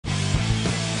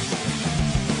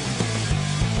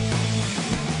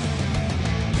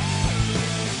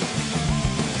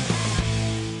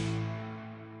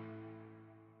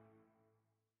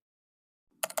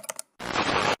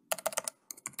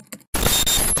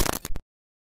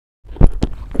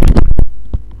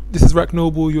This is Rak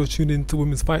Noble. You're tuned in to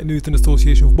Women's Fight News in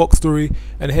association with BoxStory,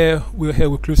 and we're here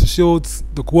with Claressa Shields,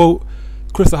 the GWOAT.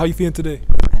 Claressa, how are you feeling today?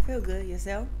 I feel good.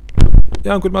 Yourself?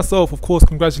 Yeah, I'm good myself. Of course,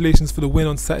 congratulations for the win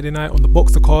on Saturday night on the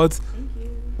Boxer cards. Thank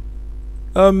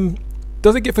you.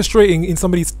 Does it get frustrating in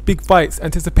some of these big fights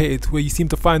anticipated where you seem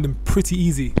to find them pretty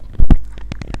easy?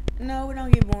 No, it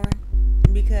don't get boring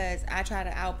because I try to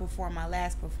outperform my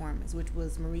last performance, which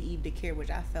was Marie-Eve Dakir, which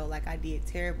I felt like I did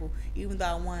terrible. Even though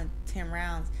I won 10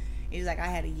 rounds, it was like I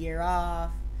had a year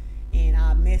off and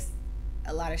I missed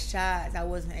a lot of shots. I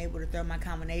wasn't able to throw my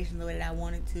combinations the way that I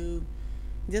wanted to.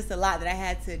 Just a lot that I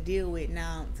had to deal with.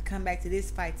 Now, to come back to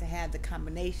this fight, to have the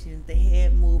combinations, the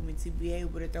head movement, to be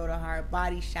able to throw the hard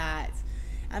body shots.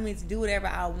 I mean, to do whatever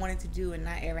I wanted to do and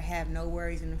not ever have no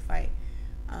worries in the fight.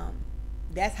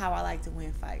 That's how I like to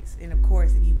win fights. And of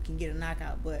course, if you can get a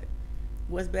knockout, but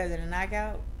what's better than a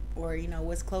knockout, or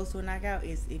what's close to a knockout,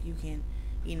 is if you can,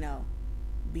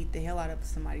 beat the hell out of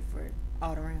somebody for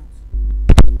all the rounds.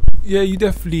 Yeah, you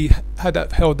definitely had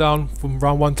that held down from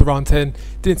round 1 to round 10.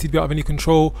 Didn't seem to be out of any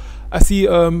control. I see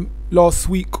last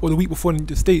week or the week before in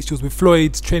the States, she was with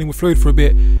Floyd, training with Floyd for a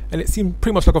bit, and it seemed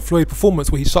pretty much like a Floyd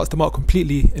performance where he shuts them out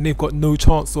completely and they've got no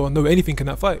chance or no anything in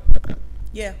that fight.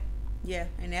 Yeah,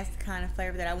 and that's the kind of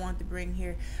flavor that I wanted to bring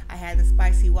here. I had the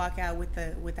spicy walkout with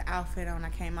the outfit on. I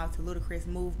came out to Ludacris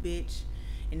Move, bitch,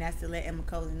 and that's to let Emma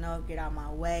Cozen know, get out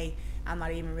my way. I'm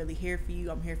not even really here for you.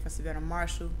 I'm here for Savannah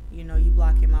Marshall. You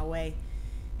blocking my way,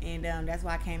 and that's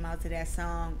why I came out to that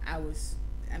song.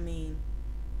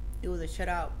 It was a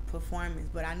shutout performance,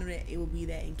 but I knew that it would be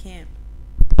that in camp.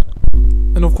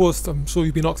 And of course, I'm sure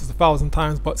you've been asked this 1,000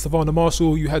 times, but Savannah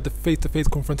Marshall, you had the face-to-face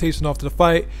confrontation after the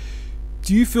fight.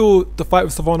 Do you feel the fight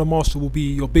with Savannah Marshall will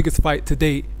be your biggest fight to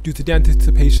date due to the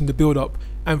anticipation, the build-up,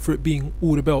 and for it being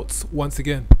all the belts once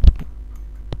again?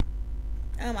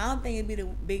 I don't think it'd be the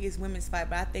biggest women's fight,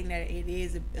 but I think that it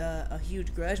is a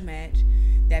huge grudge match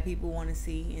that people want to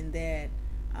see, and that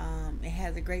it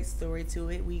has a great story to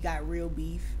it. We got real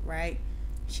beef, right?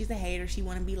 She's a hater. She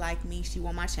want to be like me. She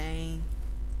want my chain.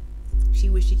 She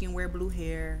wish she can wear blue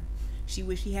hair. She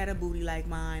wish she had a booty like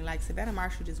mine. Like, Savannah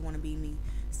Marshall just want to be me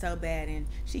so bad, and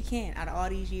she can't. Out of all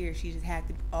these years, she just had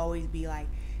to always be like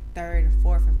 3rd and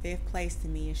 4th and 5th place to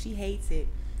me, and she hates it.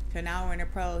 So now we're in the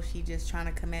pros, she just trying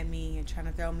to come at me and trying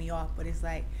to throw me off. But it's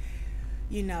like,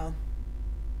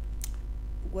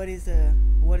 what is a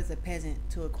peasant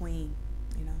to a queen?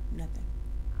 Nothing.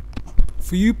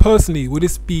 For you personally, would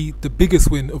this be the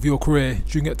biggest win of your career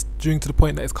during to the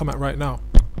point that it's come at right now?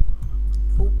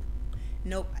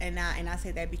 Nope. And I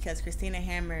say that because Christina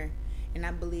Hammer and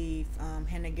I believe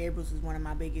Hannah Gabriels was one of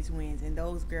my biggest wins, and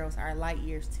those girls are light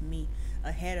years to me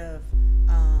ahead of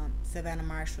Savannah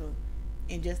Marshall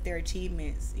and just their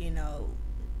achievements.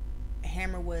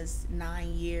 Hammer was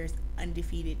 9 years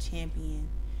undefeated champion.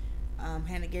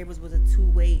 Hannah Gabriels was a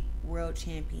 2-weight world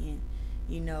champion.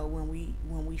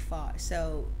 When we fought.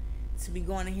 So to be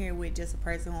going in here with just a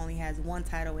person who only has one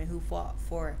title and who fought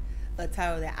for a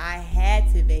title that I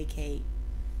had to vacate,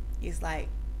 it's like,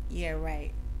 yeah,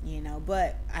 right.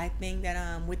 But I think that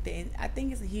I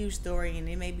think it's a huge story, and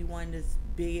it may be one of the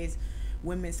biggest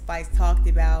women's fights talked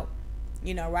about,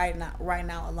 right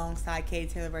now alongside Katie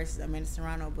Taylor versus Amanda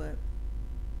Serrano. But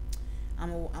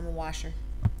I'm a washer.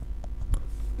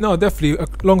 No, definitely.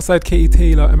 Alongside Katie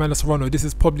Taylor and Amanda Serrano, this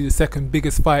is probably the second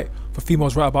biggest fight for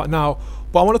females right about now.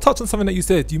 But I want to touch on something that you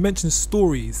said. You mentioned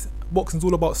stories. Boxing's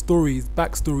all about stories,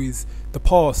 backstories, the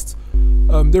past.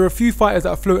 There are a few fighters that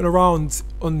are floating around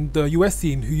on the US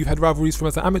scene who you've had rivalries from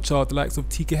as an amateur, the likes of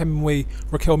Tika Hemingway,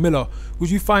 Raquel Miller.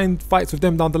 Would you find fights with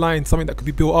them down the line something that could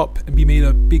be built up and be made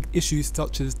a big issue,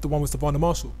 such as the one with Savannah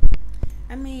Marshall?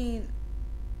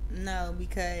 No,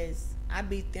 because I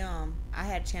beat them. I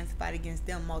had a chance to fight against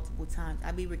them multiple times.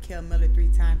 I beat Raquel Miller 3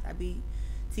 times. I beat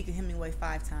Tika Hemingway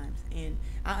 5 times. And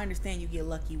I understand you get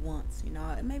lucky once,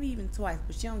 maybe even twice,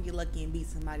 but you don't get lucky and beat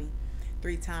somebody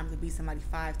 3 times or beat somebody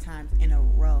 5 times in a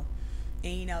row.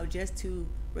 And just to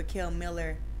Raquel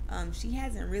Miller, she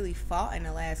hasn't really fought in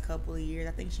the last couple of years.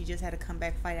 I think she just had a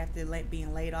comeback fight after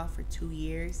being laid off for 2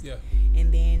 years. Yeah.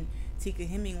 And then Tika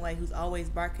Hemingway, who's always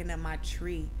barking up my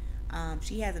tree,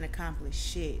 she hasn't accomplished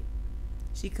shit.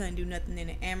 She couldn't do nothing in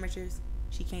the amateurs.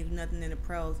 She can't do nothing in the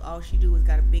pros. All she do is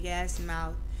got a big ass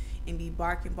mouth and be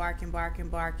barking,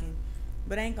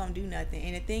 but ain't gonna do nothing.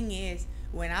 And the thing is,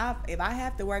 if I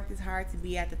have to work this hard to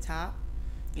be at the top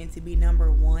and to be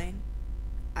number 1,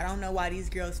 I don't know why these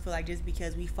girls feel like just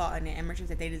because we fought in the amateurs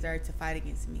that they deserve to fight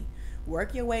against me.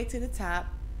 Work your way to the top,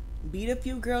 beat a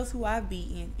few girls who I've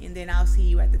beaten, and then I'll see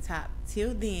you at the top.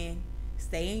 Till then,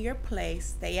 stay in your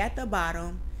place, stay at the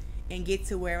bottom, and get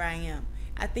to where I am.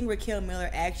 I think Raquel Miller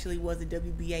actually was a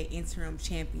WBA interim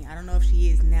champion. I don't know if she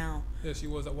is now. Yeah, she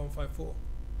was at 154.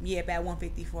 Yeah, at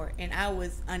 154, and I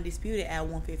was undisputed at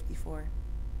 154.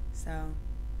 So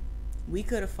we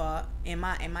could have fought, and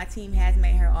my team has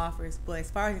made her offers. But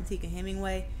as far as Antika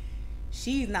Hemingway,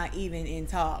 she's not even in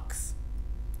talks.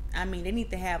 I mean, they need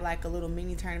to have like a little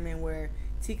mini tournament where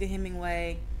Tika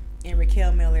Hemingway and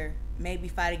Raquel Miller maybe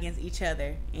fight against each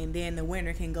other, and then the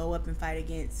winner can go up and fight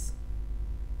against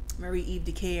Marie-Eve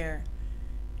Dicaire.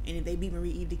 And if they beat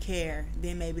Marie-Eve Dicaire,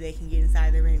 then maybe they can get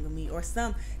inside the ring with me, or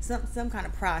some kind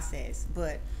of process.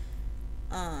 But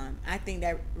I think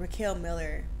that Raquel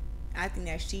Miller, I think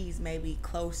that she's maybe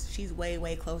close. She's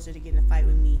way closer to getting a fight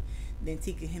with me than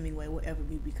Tika Hemingway will ever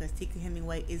be, because Tika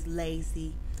Hemingway is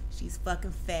lazy. She's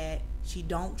fucking fat. She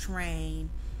don't train.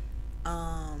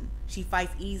 She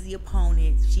fights easy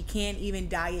opponents. She can't even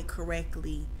diet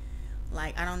correctly.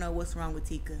 Like, I don't know what's wrong with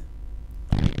Tika.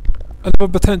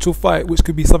 Another potential fight, which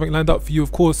could be something lined up for you,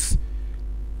 of course,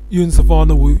 you and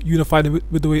Savannah will unify the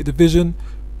middleweight division.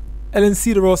 Ellen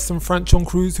Cederos and Franchon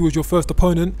Cruz, who was your first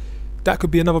opponent, that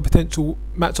could be another potential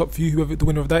matchup for you, whoever the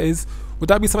winner of that is. Would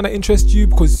that be something that interests you?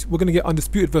 Because we're going to get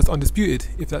undisputed versus undisputed,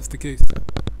 if that's the case.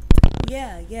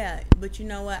 Yeah. But you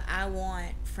know what? I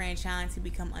want Franchon to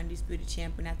become undisputed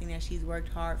champion. I think that she's worked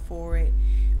hard for it.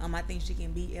 I think she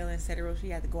can beat Ellen Cederos. She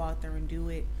has to go out there and do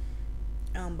it.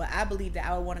 But I believe that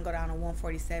I would want to go down to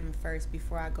 147 first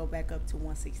before I go back up to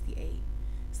 168.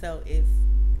 So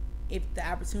if the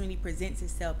opportunity presents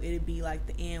itself, it'd be like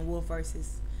the Ann Wolfe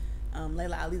versus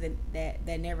Layla Ali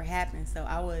that never happened. So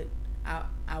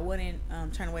I wouldn't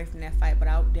turn away from that fight, but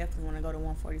I would definitely want to go to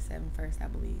 147 first, I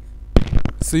believe.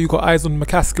 So you got eyes on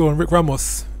McCaskill and Rick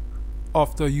Ramos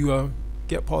after you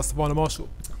get past Savannah Marshall?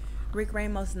 Rick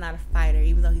Ramos is not a fighter,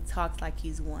 even though he talks like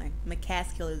he's one.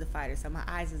 McCaskill is a fighter, so my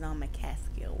eyes is on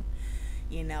McCaskill,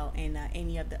 and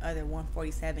any of the other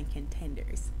 147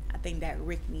 contenders. I think that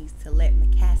Rick needs to let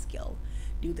McCaskill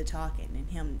do the talking and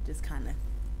him just kind of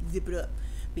zip it up,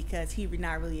 because he's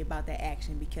not really about that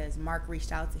action, because Mark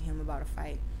reached out to him about a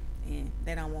fight, and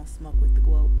they don't want smoke with the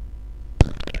GWOAT.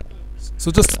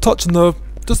 So just to touch on the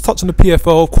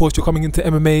PFL, of course, you're coming into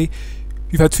MMA.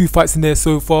 You've had 2 fights in there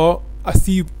so far. I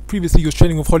see you previously, you're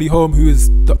training with Holly Holm, who is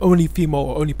the only female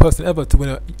or only person ever to win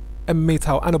an MMA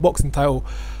title and a boxing title.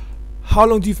 How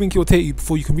long do you think it will take you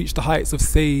before you can reach the heights of,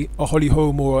 say, a Holly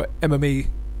Holm or an MMA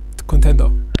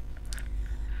contender?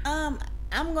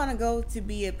 I'm gonna go to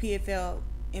be a PFL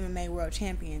MMA world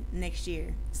champion next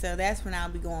year, so that's when I'll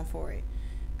be going for it.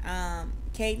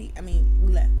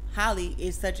 Holly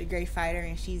is such a great fighter,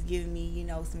 and she's giving me,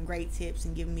 some great tips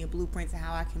and giving me a blueprint to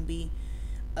how I can be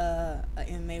a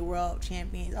MMA world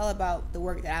champion. It's all about the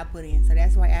work that I put in. So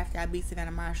that's why after I beat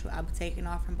Savannah Marshall, I'll be taking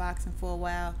off from boxing for a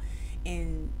while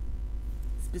and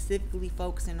specifically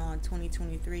focusing on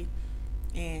 2023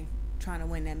 and trying to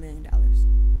win that $1 million.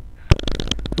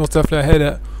 Most definitely, I hear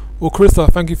that. Well,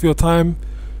 Claressa, thank you for your time.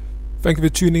 Thank you for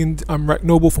tuning in. I'm Rak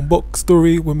Noble from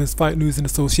BoxStory, Women's Fight News and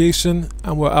Association,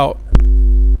 and we're out.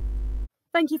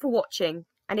 Thank you for watching,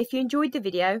 and if you enjoyed the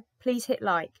video, please hit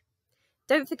like.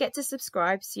 Don't forget to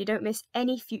subscribe so you don't miss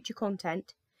any future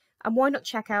content, and why not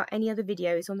check out any other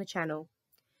videos on the channel.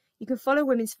 You can follow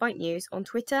Women's Fight News on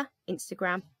Twitter,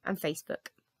 Instagram and Facebook.